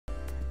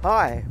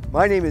Hi,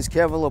 my name is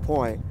Kevin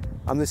LaPointe.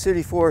 I'm the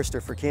City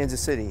Forester for Kansas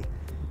City,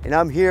 and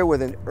I'm here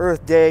with an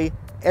Earth Day,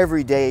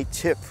 everyday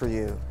tip for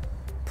you.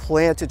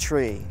 Plant a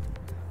tree.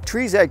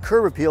 Trees add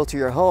curb appeal to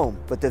your home,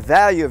 but the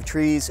value of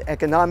trees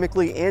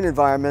economically and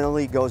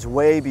environmentally goes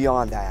way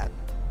beyond that.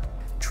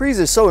 Trees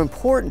are so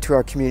important to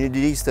our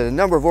communities that a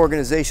number of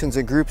organizations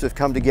and groups have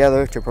come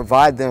together to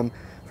provide them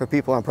for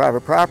people on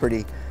private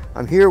property.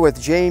 I'm here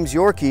with James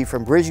Yorkie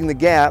from Bridging the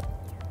Gap,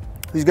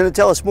 who's going to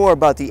tell us more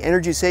about the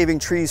Energy Saving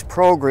Trees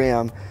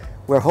program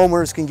where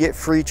homeowners can get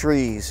free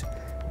trees.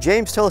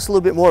 James, tell us a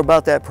little bit more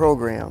about that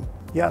program.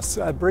 Yes,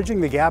 Bridging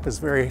the Gap is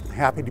very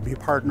happy to be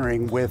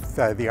partnering with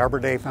the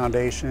Arbor Day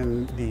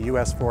Foundation, the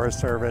U.S.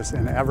 Forest Service,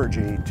 and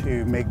Evergy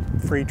to make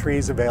free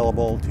trees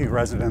available to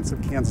residents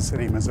of Kansas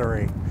City,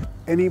 Missouri.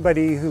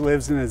 Anybody who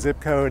lives in a zip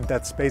code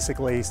that's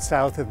basically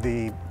south of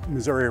the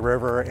Missouri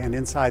River and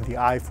inside the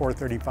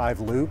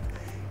I-435 loop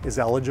is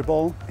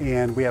eligible,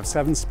 and we have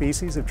 7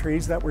 species of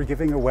trees that we're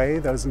giving away.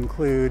 Those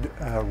include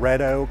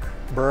red oak,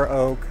 bur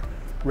oak,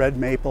 red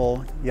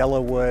maple,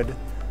 yellowwood,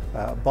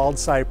 bald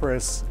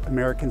cypress,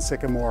 American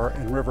sycamore,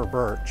 and river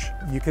birch.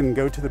 You can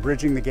go to the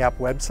Bridging the Gap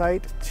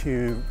website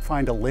to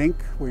find a link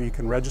where you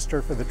can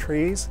register for the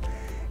trees.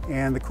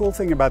 And the cool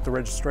thing about the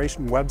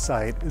registration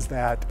website is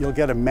that you'll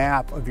get a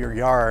map of your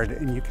yard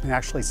and you can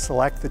actually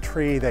select the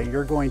tree that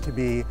you're going to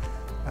be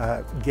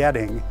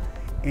getting.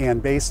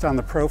 And based on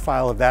the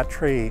profile of that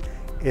tree,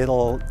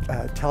 it'll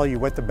tell you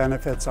what the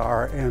benefits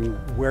are and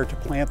where to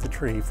plant the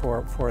tree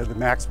for the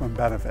maximum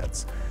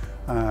benefits.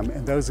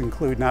 And those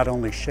include not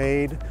only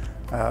shade,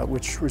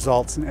 which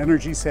results in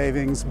energy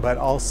savings, but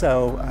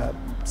also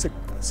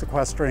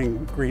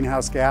sequestering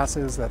greenhouse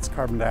gases, that's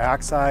carbon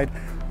dioxide,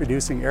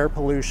 reducing air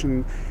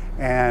pollution,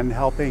 and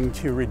helping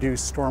to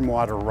reduce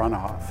stormwater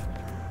runoff.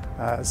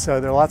 So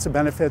there are lots of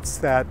benefits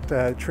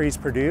that trees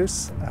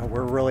produce.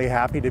 We're really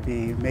happy to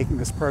be making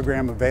this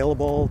program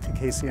available to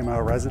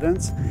KCMO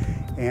residents,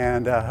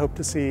 and hope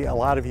to see a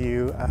lot of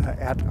you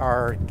at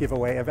our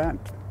giveaway event.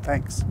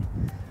 Thanks.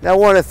 Now I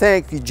want to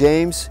thank you,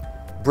 James,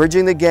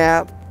 Bridging the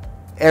Gap,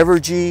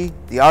 Evergy,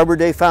 the Arbor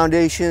Day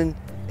Foundation,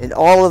 and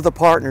all of the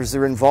partners that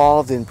are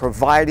involved in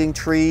providing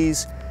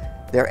trees,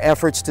 their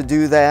efforts to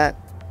do that,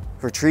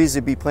 for trees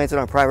to be planted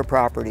on private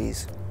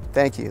properties.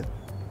 Thank you.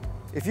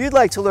 If you'd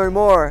like to learn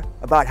more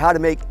about how to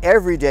make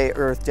every day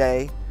Earth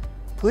Day,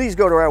 please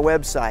go to our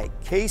website,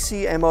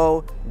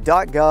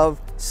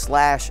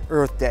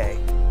 kcmo.gov/Earth Day.